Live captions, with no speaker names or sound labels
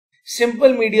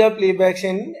Simple media प्लेबैक्स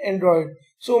इन Android.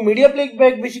 सो media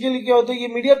playback basically क्या होता है? ये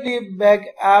media playback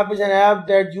app is an app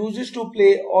that uses to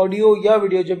play audio या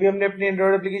video. जब भी हमने अपने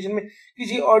एंड्रॉइड एप्लीकेशन में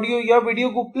किसी ऑडियो या वीडियो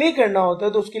को प्ले करना होता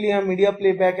है तो उसके लिए हम मीडिया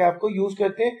प्लेबैक ऐप को यूज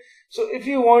करते हैं। So if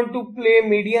you want to play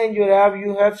media in your app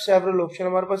you have several option.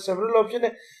 हमारे पास सेवरल ऑप्शन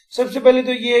है। सबसे पहले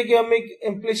तो ये है कि हम एक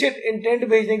इम्प्लिसिट इंटेंट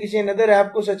भेज दें किसी अनदर ऐप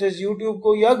को, सच एज यूट्यूब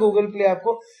को या गूगल प्ले ऐप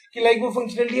को, कि लाइक वो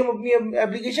फंक्शनलिटी हम अपनी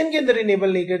एप्लीकेशन के अंदर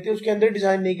इनेबल नहीं करते, उसके अंदर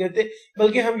डिजाइन नहीं करते,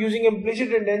 बल्कि हम यूजिंग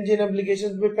इम्प्लिसिट इंटेंट जिन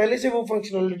एप्लीकेशन में पहले से वो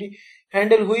फंक्शनलिटी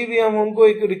हैंडल हुई भी, हम उनको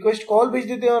एक रिक्वेस्ट कॉल भेज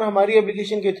देते हैं और हमारी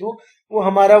एप्लीकेशन के थ्रू वो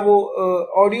हमारा वो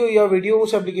ऑडियो या वीडियो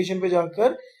उस एप्लीकेशन पे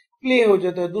जाकर प्ले हो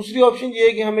जाता है। दूसरी ऑप्शन ये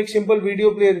है कि हम एक सिंपल वीडियो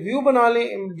प्लेयर व्यू बना लें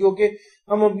जो कि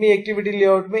हम अपनी एक्टिविटी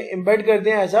लेआउट में एम्बेड कर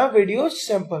दें एज अ वीडियो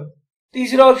सैंपल।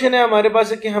 तीसरा ऑप्शन है हमारे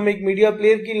पास है कि हम एक मीडिया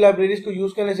प्लेयर की लाइब्रेरीज को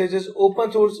यूज कर लें, जैसे open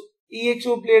source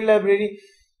EXO player library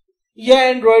या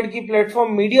एंड्रॉइड की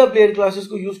प्लेटफॉर्म मीडिया प्लेयर क्लासेस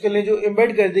को यूज कर लें जो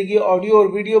एम्बेड कर देगी ऑडियो और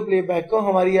वीडियो प्लेबैक को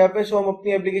हमारी ऐप में। सो हम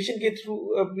अपनी एप्लीकेशन के थ्रू,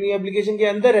 अपनी एप्लीकेशन के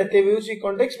अंदर रहते हुए, उसी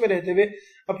कॉन्टेक्स्ट में रहते हुए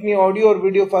अपनी ऑडियो और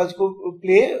वीडियो फाइल्स को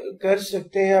प्ले कर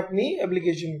सकते हैं अपनी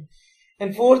एप्लीकेशन में।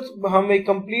 एंड फोर्थ, हम एक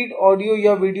कंप्लीट ऑडियो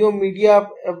या वीडियो मीडिया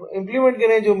इंप्लीमेंट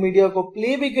करें जो मीडिया को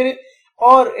प्ले भी करे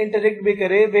और इंटरेक्ट भी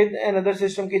करे विद अनदर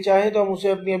सिस्टम के। चाहे तो हम उसे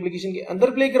अपनी एप्लीकेशन के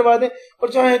अंदर प्ले करवा दें और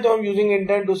चाहे तो हम यूजिंग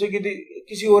इंटेंट उसे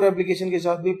किसी और एप्लीकेशन के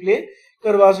साथ भी प्ले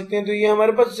करवा सकते हैं। तो ये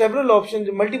हमारे पास सेवरल ऑप्शन,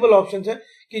 मल्टीपल ऑप्शंस हैं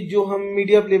कि जो हम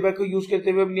मीडिया प्लेबैक को यूज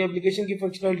करते हुए अपनी एप्लीकेशन की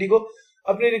फंक्शनलिटी को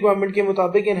अपने रिक्वायरमेंट के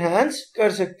मुताबिक एनहांस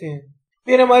कर सकते हैं।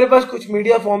 फिर हमारे पास कुछ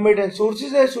मीडिया फॉर्मेट एंड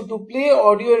सोर्सेज है। सो to play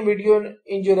audio and video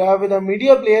in your app with a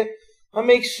media player,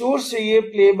 हमें एक सोर्स चाहिए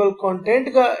प्लेएबल कंटेंट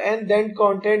का, and then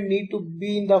content need to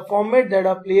be in the format that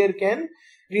a player can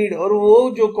read. और वो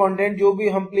जो content, जो भी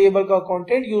हम प्लेएबल का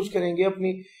कंटेंट यूज करेंगे अपनी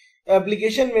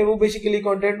एप्लीकेशन में, वो बेसिकली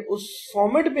कंटेंट उस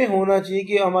फॉर्मेट में होना चाहिए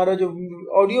कि हमारा जो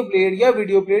ऑडियो प्लेयर या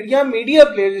वीडियो प्लेयर या मीडिया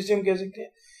प्लेयर जिसे हम कह सकते हैं,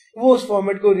 वो उस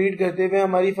फॉर्मेट को रीड करते हुए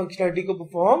हमारी फंक्शनलिटी को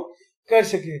परफॉर्म कर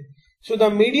सके। So the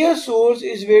media source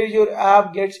is where your app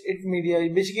gets its media.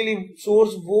 Basically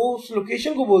source वो उस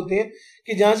लोकेशन को बोलते हैं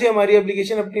कि जहां से हमारी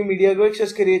एप्लीकेशन अपनी मीडिया को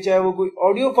एक्सेस करे, चाहे वो कोई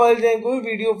ऑडियो फाइल्स हैं, कोई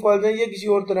वीडियो फाइल्स हैं या किसी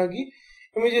और तरह की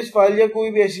इमेजेस फाइल या कोई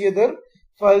भी ऐसी अदर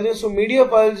फाइल्स हैं। सो media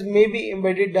files may be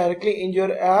embedded directly in your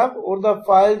app or the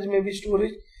files may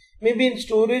be in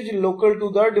storage local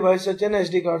to the device such as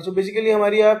SD card. So basically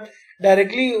हमारी ऐप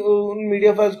डायरेक्टली उन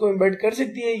media files को embed कर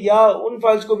सकती है या उन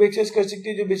files को भी एक्सेस कर सकती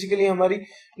है जो बेसिकली हमारी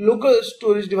लोकल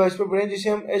स्टोरेज डिवाइस पर पड़े हैं, जिसे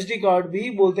हम SD कार्ड भी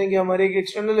बोलते हैं कि हमारे एक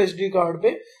एक्सटर्नल SD कार्ड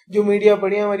पे जो मीडिया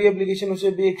पड़ी है हमारी एप्लीकेशन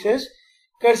उसे भी एक्सेस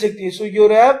कर सकती है। So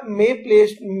your app may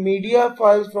place media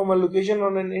files from a location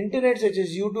on an internet such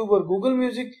as YouTube और गूगल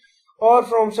म्यूजिक और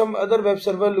from some other web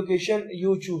server location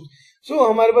you choose. सो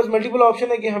हमारे पास मल्टीपल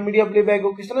ऑप्शन है कि हम मीडिया प्लेबैक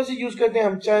को किस तरह से यूज करते हैं।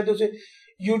 हम चाहे तो उसे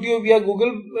यूट्यूब या गूगल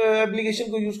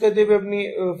एप्लीकेशन को यूज करते हुए अपनी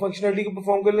फंक्शनलिटी को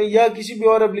परफॉर्म कर लें, या किसी भी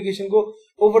और एप्लीकेशन को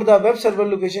over the web server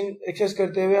location access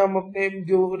करते हुए हम अपने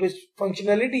जो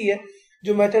फंक्शनलिटी है,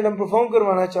 जो मेथड हम परफॉर्म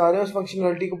करवाना चाह रहे हैं, उस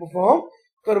फंक्शनलिटी को परफॉर्म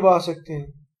करवा सकते हैं।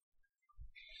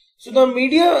 So the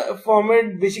media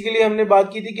format, basically हमने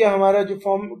बात की थी कि हमारा जो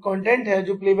कंटेंट है,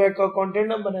 जो प्लेबैक का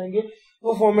कंटेंट हम बनाएंगे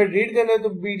वो फॉर्मेट रीड करना है। तो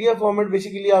मीडिया फॉर्मेट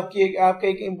बेसिकली आपकी एक ऐप का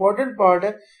एक इंपॉर्टेंट पार्ट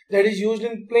है that is used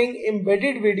in playing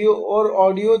embedded video और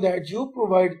audio that you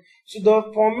provide. So the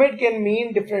format can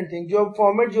mean different thing. जो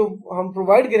फॉर्मेट जो हम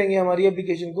प्रोवाइड करेंगे हमारी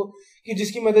एप्लीकेशन को कि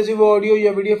जिसकी मदद से वो ऑडियो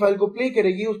या वीडियो फाइल को प्ले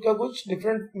करेगी, उसका कुछ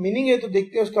डिफरेंट मीनिंग है। तो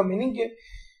देखते हैं उसका मीनिंग क्या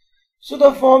है। So the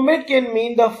format can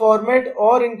mean the format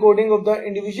or encoding of the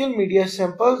individual media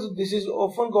samples. This is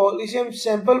often called, इसे हम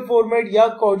sample format या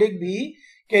codec भी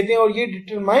कहते हैं, और ये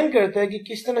डिटरमाइन करता है कि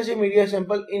किस तरह से मीडिया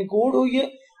सैंपल इनकोड हुई है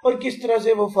और किस तरह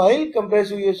से वो फाइल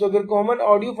कंप्रेस हुई है। सो अगर कॉमन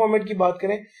ऑडियो फॉर्मेट की बात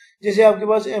करें, जैसे आपके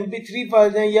पास MP3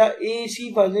 फाइल्स हैं या AAC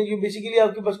फाइल्स हैं, जो बेसिकली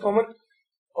आपके पास कॉमन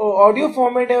ऑडियो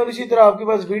फॉर्मेट है, और इसी तरह आपके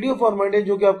पास वीडियो फॉर्मेट है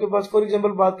जो कि आपके पास फॉर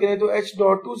एग्जांपल बात करें तो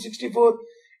H.264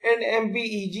 एंड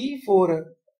MPEG-4 है।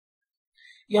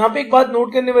 यहाँ पे एक बात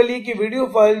नोट करने वाली है कि वीडियो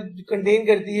फाइल कंटेन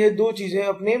करती है दो चीजें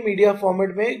अपने मीडिया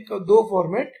फॉर्मेट में, दो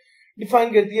फॉर्मेट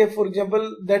डिफाइन करती है। For example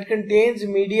that contains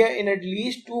media in at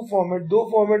least to format, दो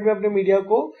फॉर्मेट में अपने मीडिया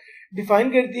को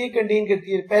डिफाइन करती है, कंटेन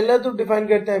करती है। पहला तो डिफाइन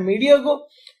करता है मीडिया को,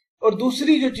 और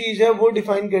दूसरी जो चीज है वो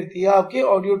डिफाइन करती है आपके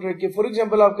ऑडियो ट्रैक के। फॉर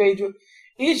एग्जांपल आपका ये जो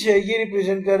एच है ये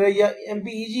रिप्रेजेंट कर रहा है, या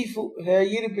MPEG है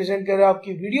ये रिप्रेजेंट कर रहा है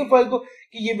आपकी वीडियो फाइल को,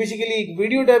 कि ये बेसिकली एक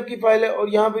वीडियो टाइप की फाइल है।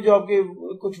 और यहाँ पे जो आपके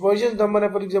कुछ वर्जन नंबर है,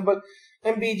 फॉर एग्जांपल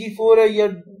MPEG-4 है या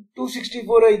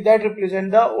 264 है, that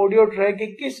represent the audio track के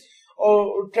किस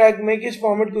ट्रैक में किस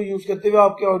फॉर्मेट को यूज करते हुए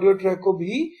आपके ऑडियो ट्रैक को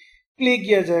भी प्ले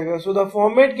किया जाएगा। So the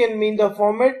format can mean the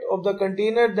format of the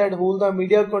container that hold the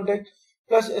media content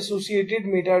plus associated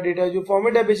Meta data. जो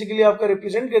फॉर्मेट है बेसिकली आपका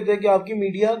रिप्रेजेंट करता है कि आपकी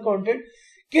मीडिया कंटेंट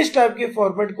किस टाइप के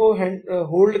फॉर्मेट को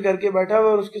होल्ड करके बैठा हुआ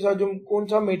है और उसके साथ जो कौन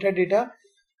सा मेटा डेटा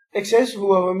एक्सेस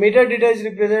हुआ हुआ। Meta data is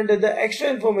represent the extra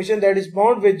information that is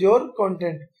bound with your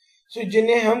content. सो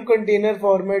जिन्हें हम कंटेनर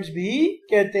फॉर्मेट्स भी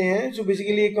कहते हैं। सो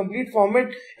बेसिकली एक कंप्लीट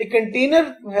फॉर्मेट एक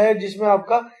कंटेनर है जिसमें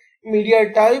आपका मीडिया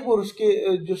टाइप और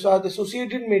उसके जो साथ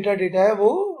एसोसिएटेड मेटा डेटा है वो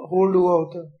होल्ड हुआ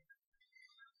होता है।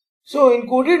 सो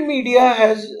encoded media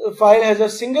file has a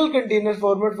single container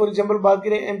format। For example बात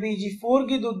करें MPEG-4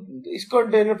 की, तो इस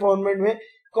कंटेनर फॉर्मेट में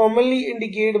commonly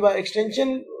indicate by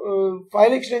extension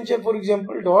file extension for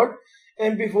example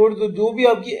 .mp4। तो जो भी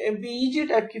आपकी MPEG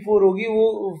टाइप की 4 होगी वो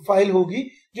फाइल होगी,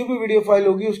 जो भी वीडियो फाइल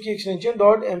होगी उसकी एक्सटेंशन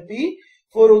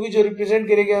 .mp4 होगी, जो रिप्रेजेंट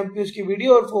करेगा MP उसकी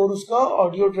वीडियो और 4 उसका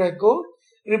ऑडियो ट्रैक को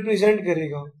रिप्रेजेंट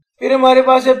करेगा। फिर हमारे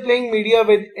पास है playing media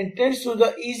with intent. So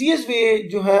the easiest way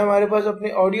जो है हमारे पास अपने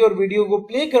ऑडियो और वीडियो को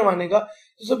प्ले करवाने का,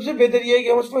 तो सबसे बेहतर ये है कि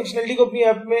हम उस फंक्शनलिटी को अपनी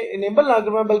ऐप में इनेबल ना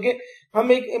करवाएं, बल्कि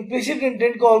हम एक इम्प्लिसिट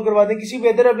इंटेंट कॉल करवा दें किसी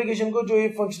बेहतर एप्लीकेशन को जो ये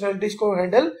फंक्शनलिटीज को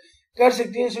हैंडल कर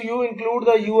सकती है। So you include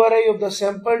the URI of the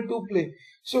sample to play.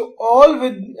 So all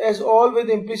with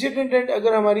implicit intent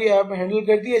अगर हमारी ऐप हैंडल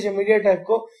करती है ऐसे मीडिया टाइप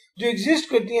को जो एग्जिस्ट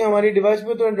करती है हमारी डिवाइस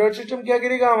में, तो एंड्रॉइड सिस्टम क्या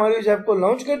करेगा, हमारी उस ऐप को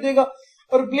लॉन्च कर देगा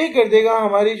और प्ले कर देगा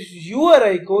हमारी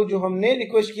URI को जो हमने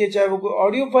रिक्वेस्ट किया, चाहे वो कोई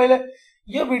ऑडियो फाइल है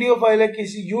या वीडियो फाइल है,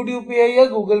 किसी यूट्यूब पे है या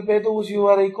गूगल पे, तो उस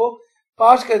URI को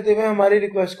पास करते हुए हमारी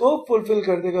रिक्वेस्ट को फुलफिल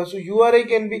कर देगा। सो URI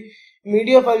can be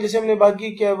media file, जैसे हमने बात की,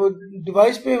 क्या वो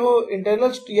डिवाइस पे हो,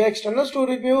 इंटरनल या एक्सटर्नल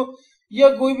स्टोरेज पे हो, या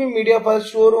कोई भी मीडिया फाइल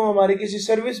स्टोर हो हमारे किसी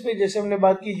सर्विस पे, जैसे हमने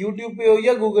बात की यूट्यूब पे हो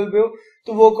या गूगल पे हो,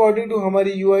 तो वो अकॉर्डिंग टू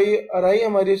हमारी URI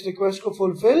हमारी इस रिक्वेस्ट को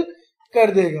फुलफिल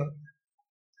कर देगा।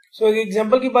 सो एक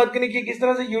एग्जांपल की बात करें कि किस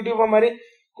तरह से यूट्यूब हमारे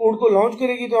कोड को लॉन्च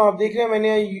करेगी, तो आप देख रहे हैं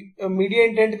मैंने मीडिया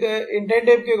इंटेंट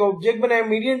टाइप के ऑब्जेक्ट बनाया,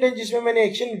 मीडिया इंटेंट, जिसमें मैंने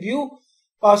एक्शन व्यू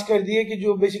पास कर दिया कि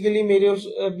जो बेसिकली मेरे उस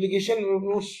एप्लीकेशन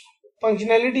उस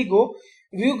फंक्शनैलिटी को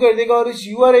व्यू कर देगा। और इस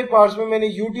URI पार्ट्स में मैंने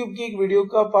यूट्यूब की एक वीडियो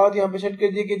का पाथ यहाँ पे सेट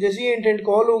कर दिया कि जैसे ही इंटेंट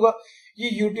कॉल होगा ये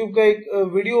यूट्यूब का एक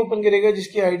वीडियो ओपन करेगा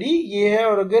जिसकी ID ये है।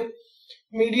 और अगर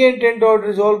media intent dot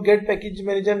resolve gate package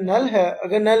manager नल है,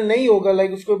 अगर नल नहीं होगा,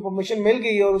 लाइक उसको परमिशन मिल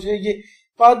गई और उसे ये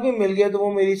पाथ भी मिल गया, तो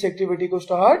वो मेरी इस एक्टिविटी को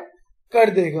स्टार्ट कर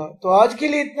देगा। तो आज के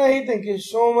लिए इतना ही। Thank you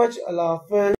so much. Allah Hafiz.